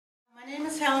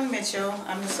Helen Mitchell.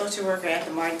 I'm a social worker at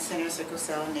the Martin Center Sickle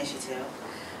Cell Initiative.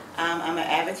 I'm an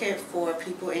advocate for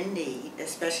people in need,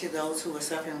 especially those who are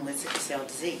suffering with sickle cell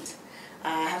disease.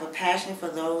 I have a passion for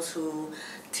those who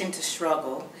tend to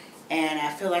struggle, and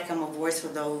I feel like I'm a voice for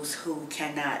those who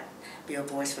cannot be a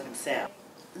voice for themselves.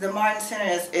 The Martin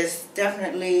Center is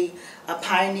definitely a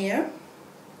pioneer,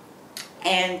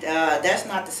 and that's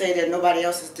not to say that nobody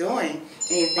else is doing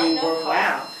anything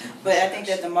worthwhile, but I think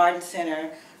that the Martin Center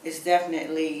is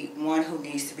definitely one who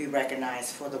needs to be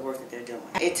recognized for the work that they're doing.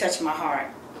 It touched my heart.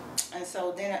 And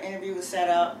so then an interview was set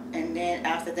up, and then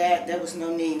after that, there was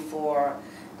no need for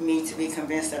me to be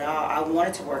convinced at all. I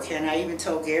wanted to work here, and I even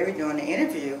told Gary during the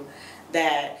interview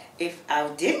that if I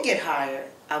didn't get hired,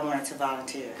 I wanted to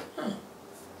volunteer.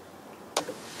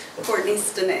 Courtney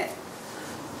Stinnett.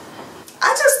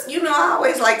 I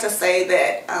always like to say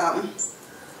that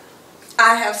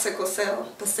I have sickle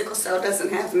cell, but sickle cell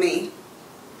doesn't have me.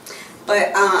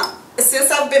 But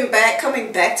since I've been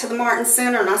coming back to the Martin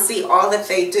Center, and I see all that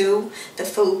they do, the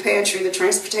food pantry, the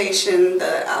transportation,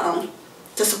 the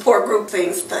support group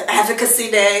things, the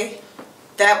advocacy day,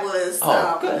 that was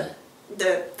good.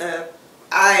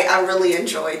 I really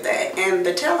enjoyed that, and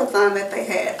the telethon that they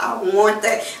had, I want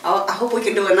that. I hope we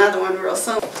can do another one real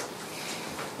soon.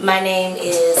 My name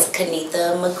is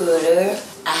Kanitha Magruder.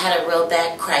 I had a real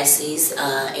bad crisis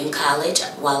in college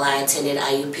while I attended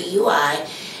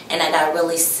IUPUI, and I got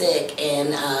really sick,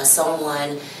 and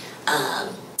someone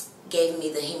gave me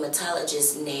the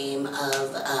hematologist's name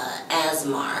of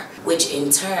Asmar, which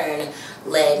in turn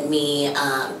led me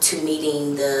to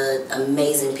meeting the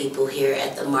amazing people here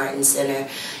at the Martin Center.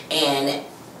 And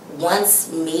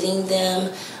once meeting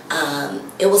them,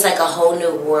 it was like a whole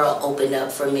new world opened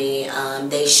up for me.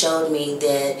 They showed me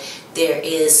that there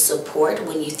is support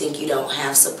when you think you don't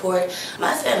have support.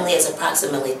 My family is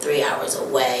approximately 3 hours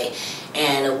away,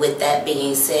 and with that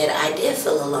being said, I did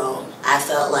feel alone. I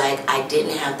felt like I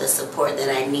didn't have the support that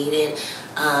I needed,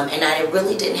 and I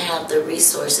really didn't have the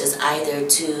resources either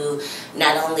to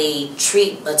not only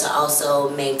treat but to also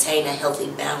maintain a healthy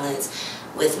balance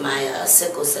with my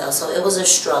sickle cell. So it was a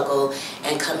struggle,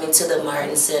 and coming to the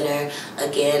Martin Center,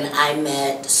 again, I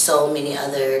met so many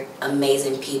other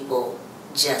amazing people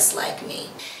just like me.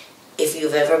 If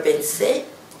you've ever been sick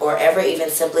or ever even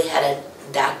simply had a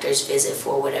doctor's visit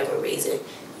for whatever reason,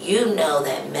 you know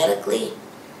that medically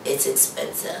it's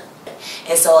expensive.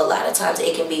 And so a lot of times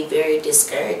it can be very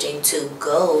discouraging to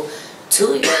go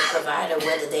to your provider,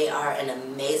 whether they are an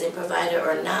amazing provider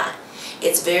or not.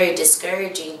 It's very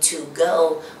discouraging to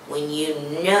go when you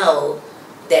know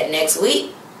that next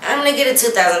week I'm going to get a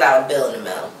 $2,000 bill in the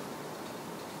mail.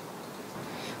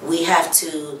 We have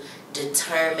to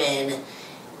determine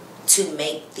to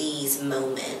make these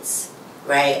moments,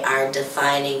 right, our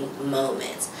defining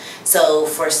moments. So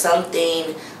for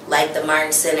something like the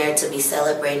Martin Center to be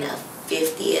celebrating a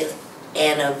 50th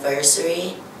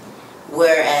anniversary,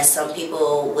 whereas some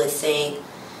people would think,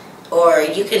 or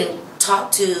you can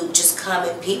talk to just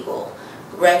common people,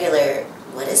 regular,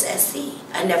 what is SC?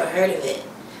 I never heard of it.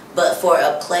 But for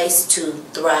a place to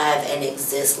thrive and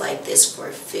exist like this for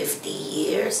 50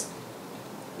 years,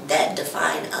 that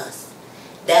defines us.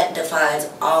 That defines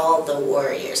all the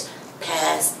warriors,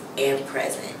 past and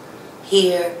present,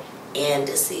 here and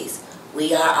deceased.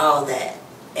 We are all that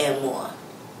and more.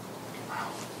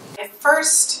 At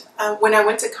first, when I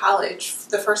went to college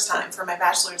the first time for my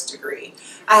bachelor's degree,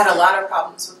 I had a lot of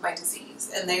problems with my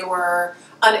disease, and they were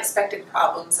unexpected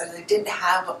problems, and I didn't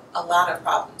have a lot of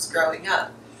problems growing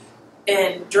up.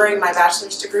 And during my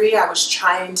bachelor's degree, I was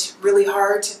trying really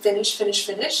hard to finish,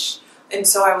 and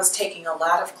so I was taking a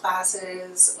lot of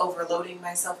classes, overloading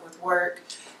myself with work,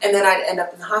 and then I'd end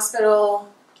up in the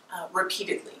hospital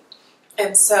repeatedly.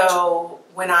 And so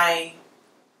when I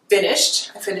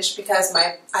finished because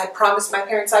I promised my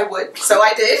parents I would, so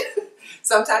I did.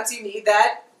 Sometimes you need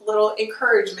that little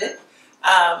encouragement.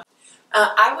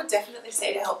 I would definitely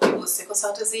say to help people with sickle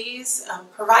cell disease,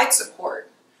 provide support.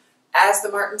 As the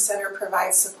Martin Center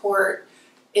provides support,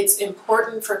 it's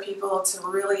important for people to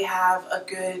really have a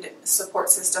good support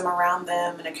system around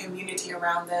them and a community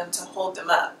around them to hold them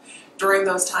up during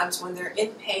those times when they're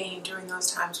in pain, during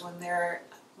those times when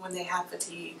they have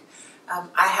fatigue.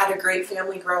 I had a great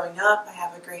family growing up. I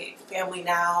have a great family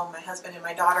now, my husband and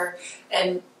my daughter,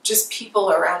 and just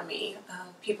people around me,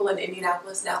 people in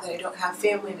Indianapolis now that I don't have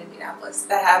family in Indianapolis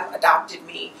that have adopted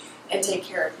me and take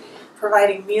care of me.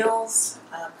 Providing meals,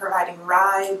 providing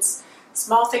rides,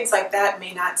 small things like that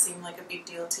may not seem like a big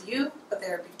deal to you, but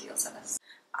they're a big deal to us.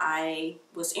 I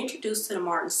was introduced to the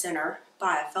Martin Center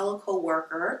by a fellow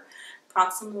co-worker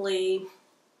approximately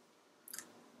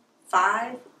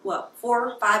 4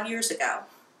 or 5 years ago.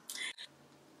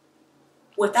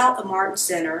 Without the Martin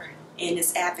Center and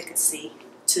its advocacy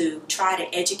to try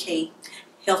to educate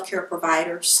healthcare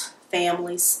providers,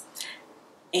 families,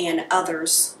 and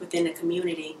others within the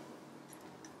community,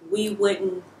 we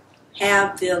wouldn't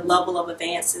have the level of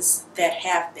advances that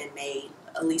have been made,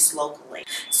 at least locally.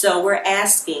 So we're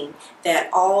asking that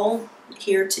all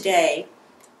here today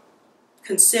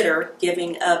consider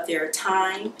giving up their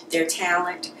time, their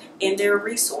talent, and their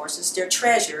resources, their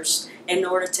treasures, in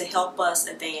order to help us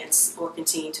advance or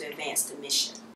continue to advance the mission.